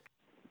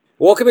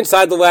Welcome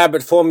inside the lab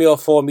at Formula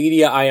 4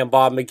 Media. I am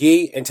Bob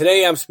McGee, and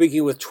today I'm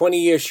speaking with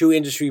 20-year shoe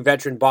industry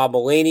veteran Bob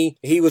Mullaney.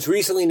 He was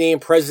recently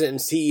named president and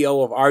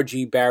CEO of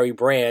R.G. Barry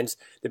Brands,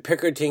 the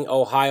Pickerington,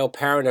 Ohio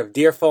parent of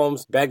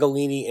Deerfoams,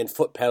 Bagolini, and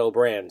Foot Pedals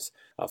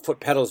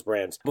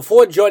brands.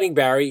 Before joining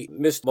Barry,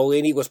 Mr.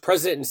 Mullaney was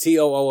president and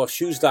COO of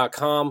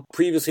Shoes.com,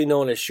 previously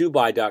known as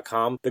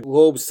ShoeBuy.com, the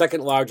globe's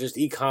second largest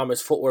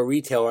e-commerce footwear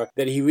retailer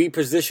that he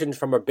repositioned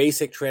from a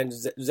basic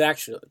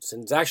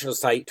transactional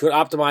site to an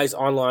optimized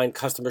online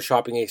customer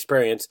shopping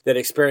experience that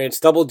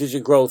experienced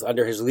double-digit growth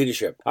under his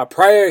leadership.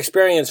 Prior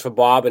experience for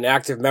Bob, an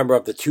active member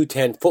of the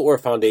 210 Footwear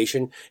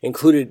Foundation,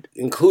 included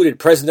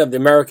president of the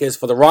Americas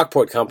for the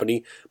Rockport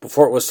Company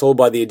before it was sold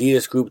by the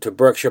Adidas Group to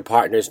Berkshire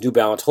Partners New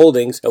Balance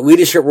Holdings,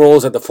 leadership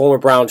roles at the former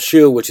Brown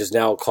Shoe, which is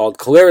now called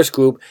Caleres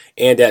Group,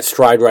 and at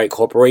StrideRite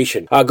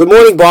Corporation. Good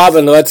morning, Bob,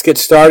 and let's get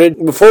started.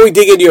 Before we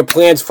dig into your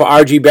plans for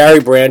R.G. Barry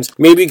Brands,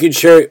 maybe you could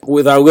share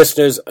with our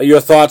listeners your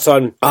thoughts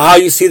on how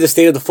you see the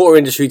state of the footwear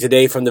industry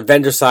today from the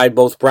vendor side,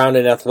 both Brown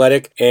and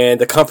Athletic,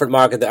 and the comfort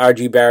market that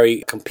R.G.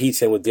 Barry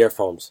competes in with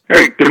Deerfoams.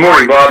 Hey, good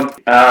morning, Bob.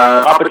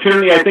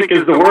 Opportunity, I think,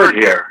 is the word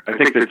here. I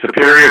think it's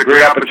superior,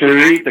 great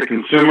opportunity. The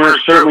consumer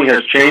certainly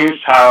has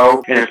changed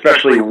how, and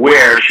especially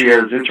where she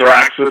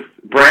interacts with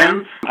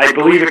brands. I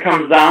believe it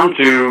comes down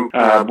to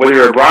whether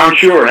you're a Brown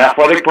Shoe or an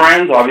Athletic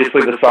brand.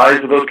 Obviously, the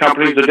size of those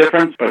companies are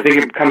different, but I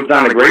think it comes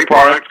down to great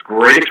products,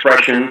 great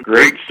expression,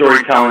 great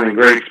storytelling, and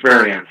great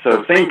experience.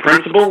 So same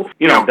principles,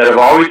 that have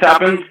always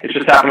happened. It's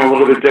just happened a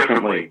little bit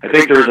differently. I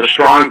think there's a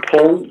strong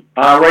pull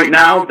right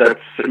now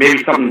that's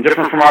maybe something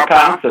different from our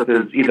past, that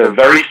is either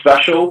very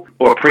special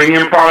or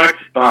premium product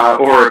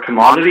or a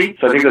commodity.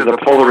 So I think there's a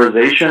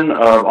polarization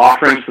of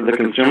offerings to the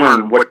consumer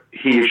and what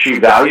he or she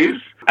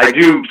values. I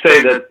do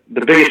say that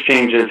the biggest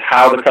change is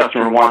how the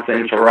customer wants to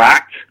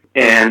interact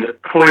and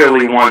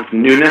clearly wants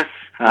newness,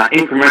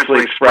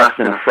 incrementally expressed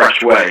in a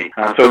fresh way.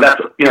 So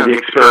that's, the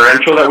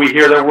experiential that we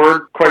hear that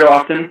word quite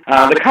often.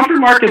 The comfort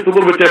market is a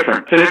little bit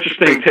different. It's an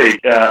interesting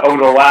take.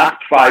 Over the last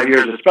 5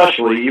 years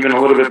especially, even a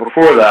little bit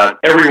before that,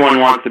 everyone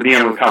wants to be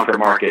in the comfort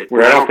market,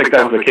 where I don't think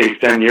that was the case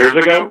 10 years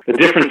ago. The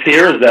difference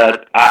here is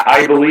that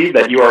I believe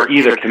that you are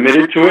either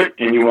committed to it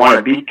and you want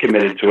to be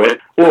committed to it,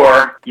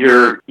 or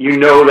you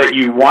know that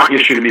you want your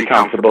shoe to be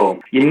comfortable.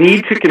 You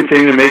need to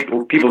continue to make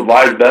people's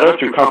lives better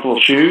through comfortable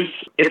shoes.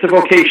 It's a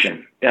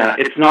vocation.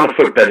 It's not a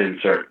footbed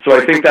insert. So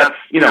I think that's,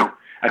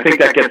 I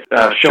think that gets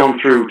shown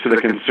through to the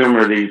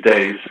consumer these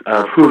days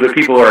of who the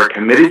people are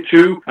committed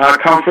to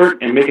comfort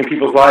and making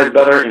people's lives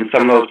better, and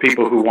some of those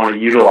people who want to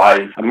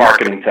utilize a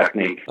marketing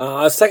technique.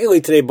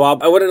 Secondly today,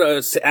 Bob, I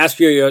wanted to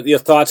ask you your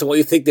thoughts on what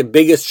you think the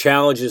biggest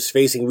challenges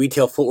facing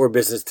retail footwear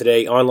business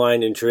today,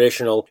 online and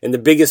traditional, and the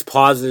biggest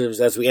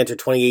positives as we enter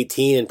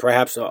 2018, and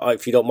perhaps,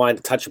 if you don't mind,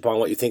 to touch upon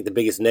what you think the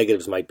biggest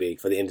negatives might be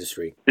for the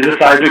industry. There's a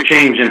seismic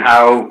change in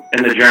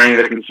the journey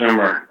of the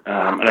consumer,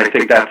 and I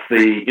think that's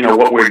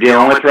what we're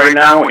dealing with right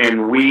now.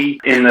 And we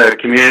in the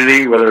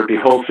community, whether it be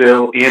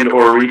wholesale and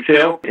or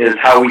retail, is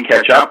how we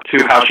catch up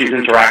to how she's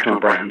interacting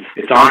with brands.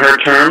 It's on her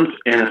terms,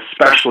 and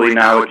especially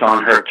now it's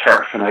on her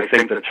turf. And I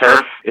think the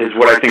turf is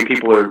what I think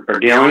people are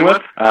dealing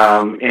with.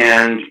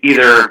 And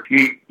either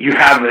you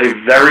have a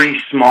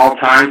very small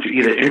time to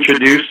either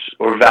introduce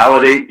or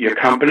validate your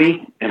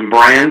company and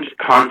brand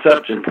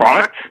concept and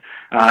product.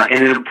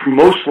 And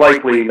most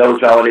likely those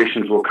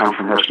validations will come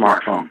from her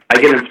smartphone.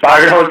 I get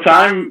inspired all the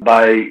time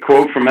by a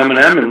quote from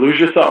Eminem and Lose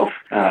Yourself.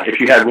 If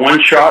you had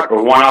one shot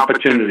or one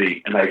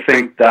opportunity, and I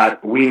think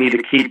that we need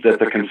to keep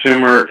the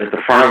consumer at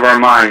the front of our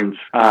minds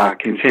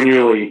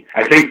continually.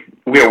 I think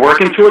we are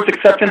working towards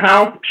accepting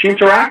how she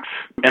interacts.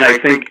 And I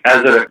think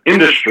as an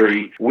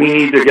industry, we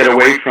need to get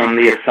away from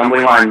the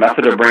assembly line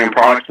method of bringing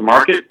products to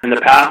market. In the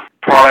past,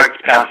 products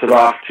pass it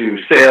off to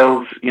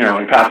sales,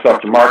 and pass it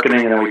off to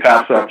marketing, and then we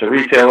pass it off to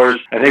retailers.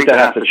 I think that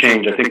has to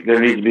change. I think there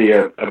needs to be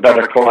a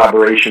better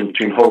collaboration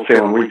between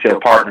wholesale and retail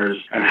partners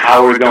and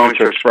how we're going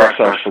to express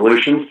our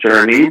solutions to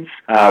her needs,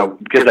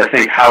 because I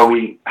think how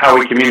we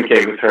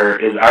communicate with her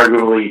is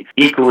arguably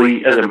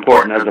equally as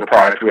important as the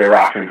product we are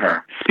offering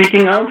her.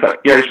 Speaking of, I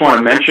just want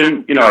to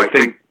mention, I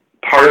think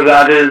part of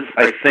that is,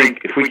 I think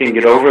if we can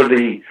get over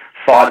the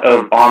thought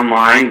of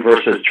online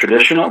versus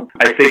traditional,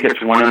 I think it's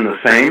one and the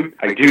same.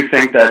 I do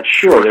think that,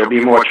 sure, there'll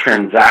be more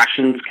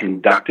transactions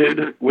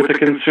conducted with the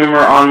consumer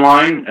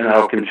online, and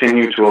that'll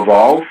continue to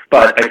evolve.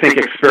 But I think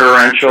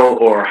experiential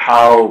or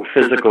how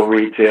physical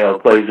retail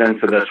plays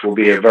into this will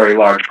be a very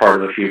large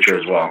part of the future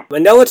as well.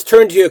 And now let's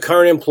turn to your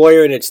current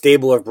employer and its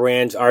stable of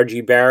brands, R.G.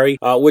 Barry,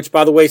 which,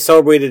 by the way,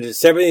 celebrated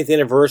its 70th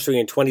anniversary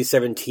in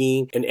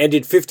 2017 and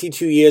ended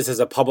 52 years as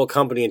a public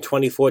company in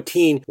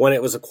 2014 when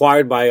it was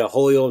acquired by a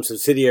wholly owned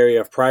subsidiary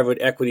of private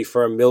equity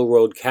firm Mill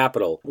Road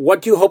Capital.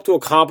 What do you hope to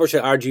accomplish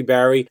at R.G.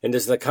 Barry, and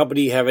does the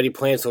company have any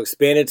plans to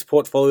expand its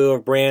portfolio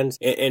of brands?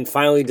 And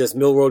finally, does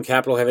Mill Road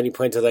Capital have any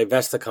plans to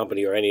divest the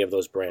company or any of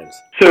those brands?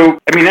 So,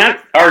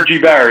 at R.G.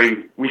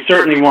 Barry, we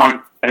certainly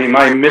want I mean,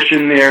 my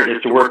mission there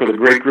is to work with a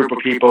great group of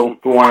people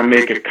who want to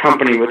make a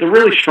company with a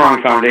really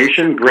strong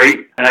foundation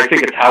great. And I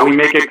think it's how we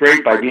make it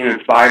great, by being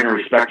inspired and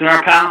respecting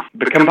our past,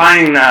 but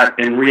combining that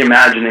and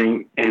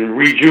reimagining and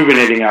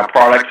rejuvenating our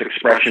products,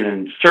 expression,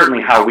 and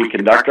certainly how we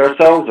conduct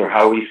ourselves or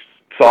how we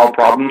solve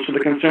problems for the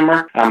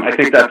consumer. I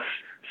think that's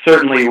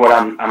certainly what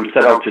I'm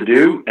set out to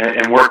do,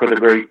 and work with a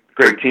great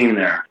team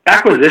there.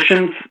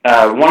 Acquisitions,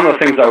 one of the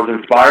things I was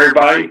inspired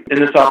by in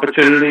this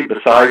opportunity,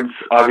 besides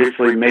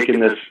obviously making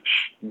this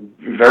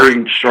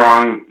very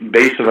strong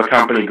base of a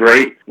company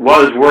great,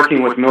 was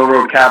working with Mill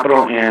Road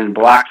Capital and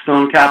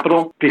Blackstone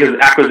Capital, because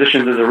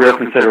acquisitions is a real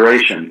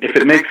consideration. If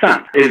it makes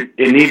sense, it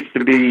needs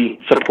to be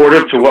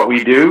supportive to what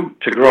we do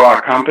to grow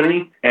our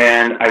company,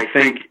 and I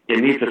think it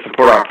needs to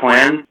support our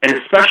plan, and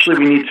especially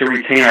we need to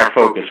retain our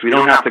focus. We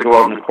don't have to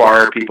go out and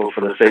acquire people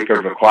for the sake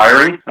of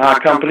acquiring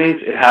companies.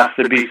 It has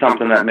to be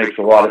something that makes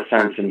a lot of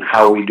sense in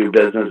how we do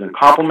business and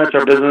complements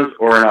our business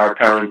or in our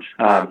current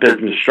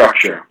business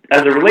structure.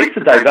 As it relates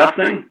to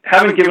divesting,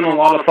 haven't given a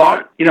lot of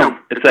thought.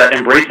 It's that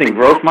embracing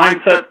growth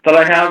mindset that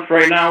I have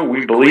right now.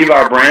 We believe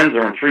our brands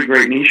are in 3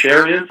 great niche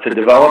areas to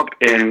develop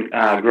and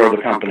grow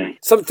the company.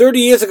 Some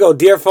 30 years ago,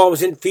 Dare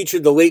Foams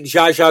featured the late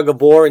Zsa Zsa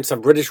Gabor and some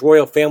British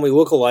royal family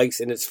lookalikes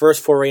in its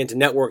first foray into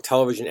network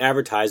television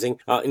advertising.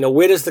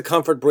 Where does the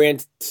Comfort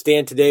brand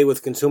stand today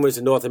with consumers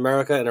in North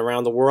America and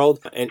around the world?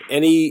 And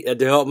any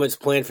developments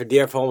planned for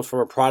Dare Foams from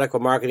a product or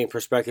marketing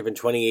perspective in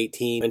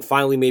 2018? And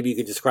finally, maybe you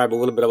could describe a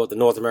little bit about the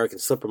North American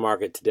slipper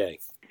market today.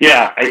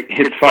 Yeah,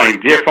 it's funny.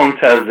 Dare Foams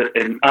has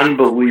an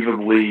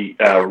unbelievably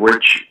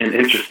rich and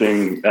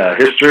interesting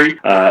history.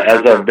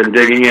 As I've been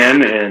digging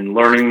in and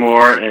learning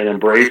more and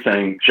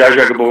embracing, Zsa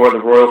Zsa Gabor,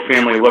 the royal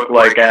family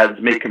lookalike ads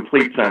make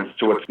complete sense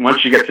to us.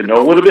 Once you get to know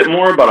a little bit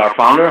more about our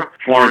founder,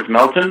 Florence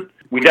Melton.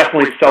 We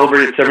definitely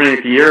celebrated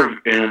 70th year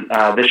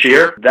this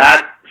year.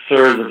 That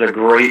serves as a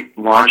great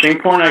launching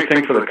point, I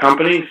think, for the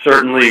company.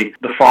 Certainly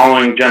the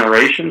following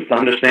generations to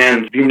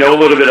understand. If you know a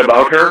little bit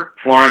about her,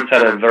 Florence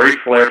had a very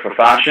flair for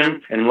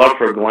fashion and love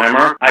for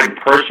glamour. I'm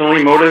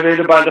personally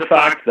motivated by the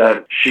fact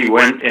that she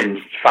went and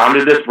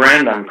founded this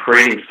brand on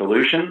Creating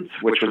Solutions,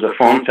 which was a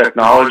foam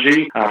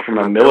technology from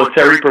a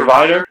military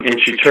provider, and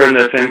she turned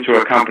this into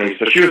a company.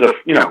 So she was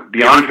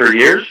beyond her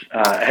years,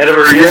 ahead of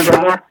her years,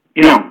 rather.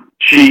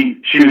 She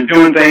was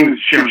doing things.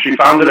 She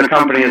founded a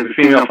company as a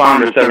female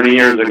founder 70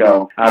 years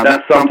ago.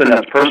 That's something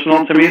that's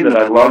personal to me that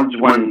I loved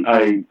when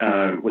I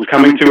was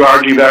coming to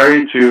R.G.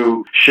 Barry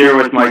to share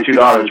with my 2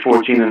 daughters,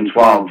 14 and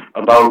 12,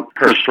 about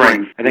her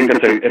strength. I think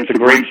it's a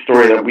great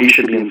story that we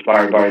should be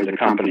inspired by as a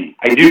company.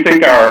 I do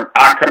think our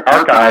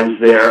archives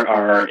there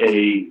are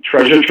a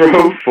treasure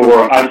trove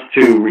for us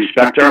to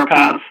respect our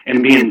past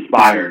and be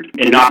inspired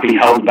and not be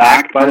held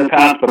back by the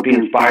past, but be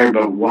inspired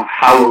by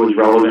how it was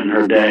relevant in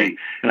her day.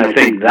 And I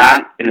think that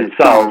in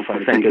itself,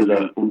 I think, is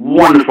a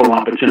wonderful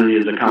opportunity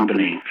as a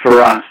company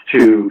for us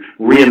to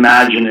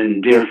reimagine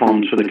in Dare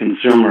Foams for the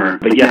consumer,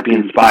 but yet be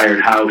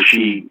inspired how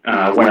she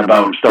went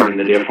about starting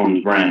the Dare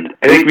Foams brand.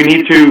 I think we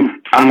need to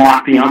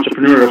unlock the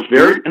entrepreneurial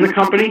spirit in the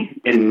company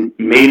and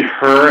made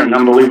her an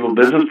unbelievable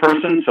business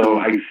person. So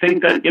I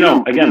think that,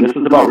 again, this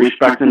is about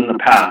respecting the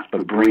past,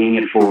 but bringing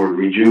it forward,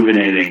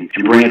 rejuvenating,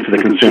 and bringing it to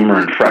the consumer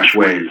in fresh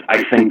ways.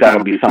 I think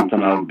that'll be something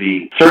that'll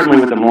be, certainly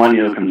with the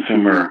millennial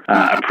consumer,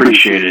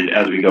 appreciated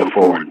as we go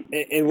forward.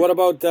 And what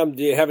about, do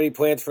you have any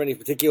plans for any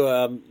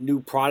particular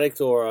new product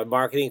or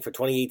marketing for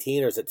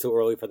 2018, or is it too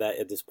early for that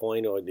at this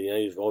point, or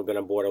you've only been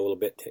on board a little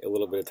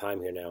bit of time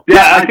here now?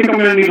 Yeah, I think I'm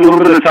going to need a little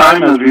bit of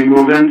time as we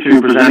move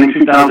into presenting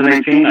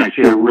 2018. I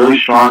see a really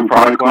strong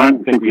product line.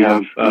 I think we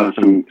have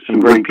some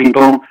great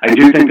people. I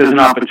do think there's an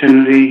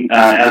opportunity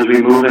as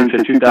we move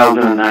into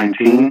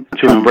 2019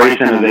 to embrace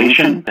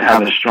innovation, to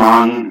have a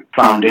strong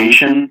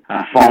foundation.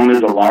 Foam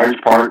is a large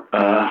part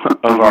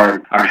of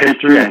our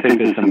history. I think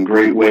there's some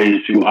great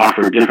ways to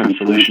offer different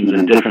solutions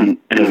and different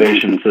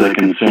innovations to the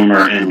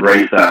consumer and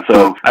embrace that.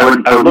 So I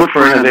would look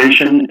for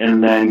innovation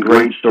and then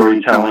great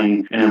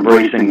storytelling and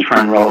embracing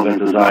trend-relevant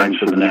designs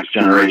for the next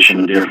generation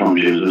of Dare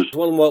Foams users.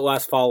 One more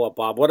last follow-up,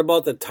 Bob. What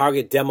about the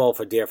target demo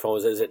for Dare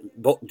Foams? Is it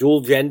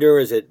dual gender?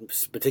 Is it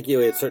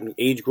particularly a certain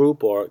age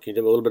group? Or can you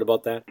tell me a little bit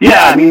about that?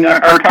 Yeah, I mean,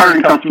 our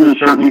target customer is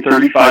certainly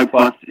 35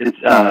 plus. It's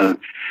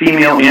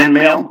female and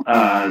male.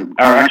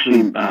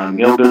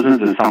 Male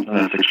business is something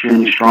that's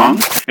extremely strong,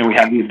 and we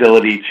have the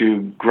ability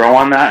to grow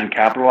on that and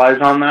capitalize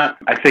on that.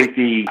 I think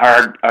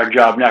our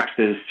job next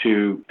is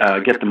to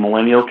get the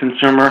millennial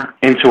consumer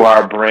into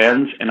our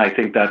brands, and I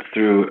think that's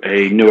through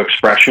a new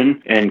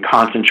expression and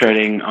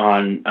concentrating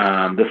on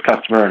this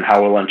customer and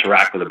how we'll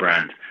interact with the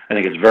brand. I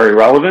think it's very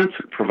relevant,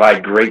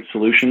 provide great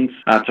solutions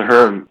to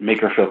her,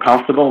 make her feel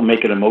comfortable,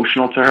 make it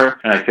emotional to her,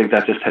 and I think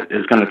that just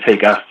is going to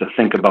take us to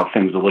think about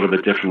things a little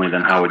bit differently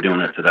than how we're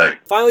doing it today.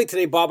 Finally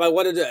today, Bob, I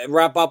wanted to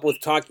wrap up with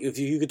if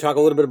you could talk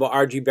a little bit about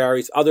R.G.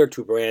 Barry's other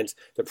 2 brands,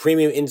 the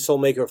premium insole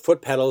maker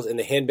Foot Pedals and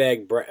the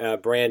handbag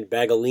brand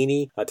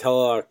Bagolini.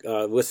 Tell our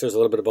listeners a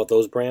little bit about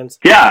those brands.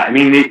 Yeah, I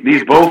mean,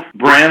 these both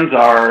brands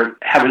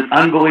have an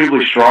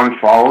unbelievably strong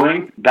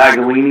following.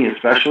 Bagolini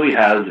especially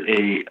has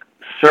a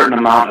certain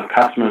amount of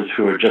customers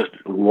who are just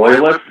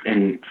loyalists,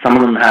 and some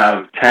of them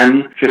have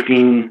 10,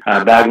 15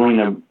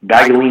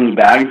 Bagolini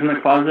bags in the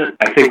closet.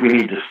 I think we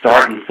need to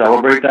start and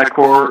celebrate that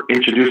core,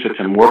 introduce it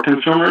to more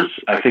consumers.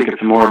 I think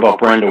it's more about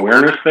brand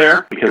awareness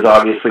there, because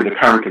obviously the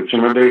current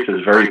consumer base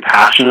is very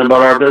passionate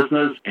about our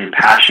business and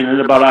passionate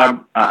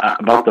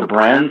about the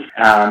brands.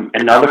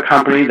 Another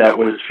company that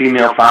was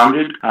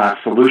female-founded,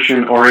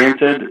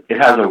 solution-oriented, it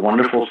has a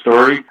wonderful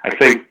story. I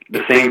think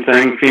the same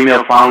thing,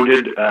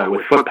 female-founded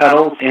with foot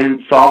pedals,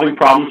 in solving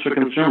problems for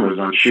consumers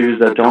on shoes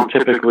that don't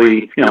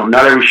typically,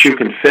 not every shoe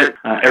can fit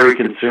every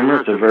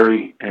consumer.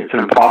 It's an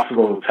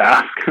impossible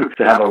task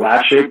to have a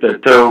last shape.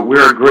 So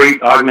we're a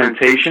great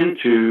augmentation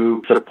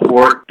to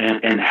support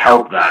and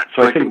help that.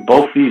 So I think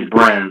both these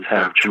brands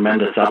have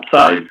tremendous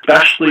upside,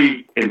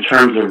 especially in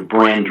terms of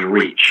brand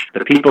reach.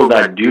 The people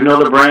that do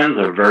know the brands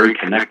are very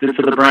connected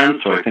to the brand,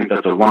 so I think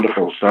that's a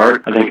wonderful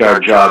start. I think our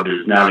job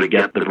is now to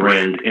get the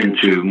brand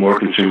into more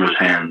consumers'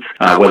 hands,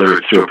 whether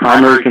it's through a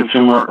primary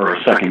consumer or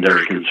a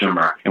secondary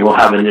consumer, and we'll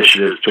have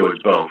initiatives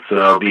towards both. So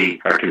that'll be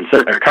our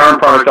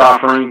current product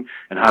offering,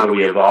 and how do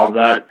we evolve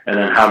that, and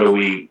then how do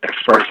we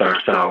express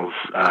ourselves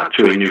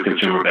to a new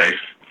consumer base.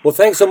 Well,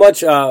 thanks so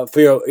much for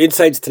your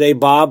insights today,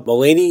 Bob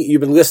Mullaney.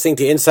 You've been listening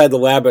to Inside the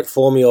Lab at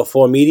Formula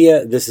 4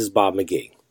 Media. This is Bob McGee.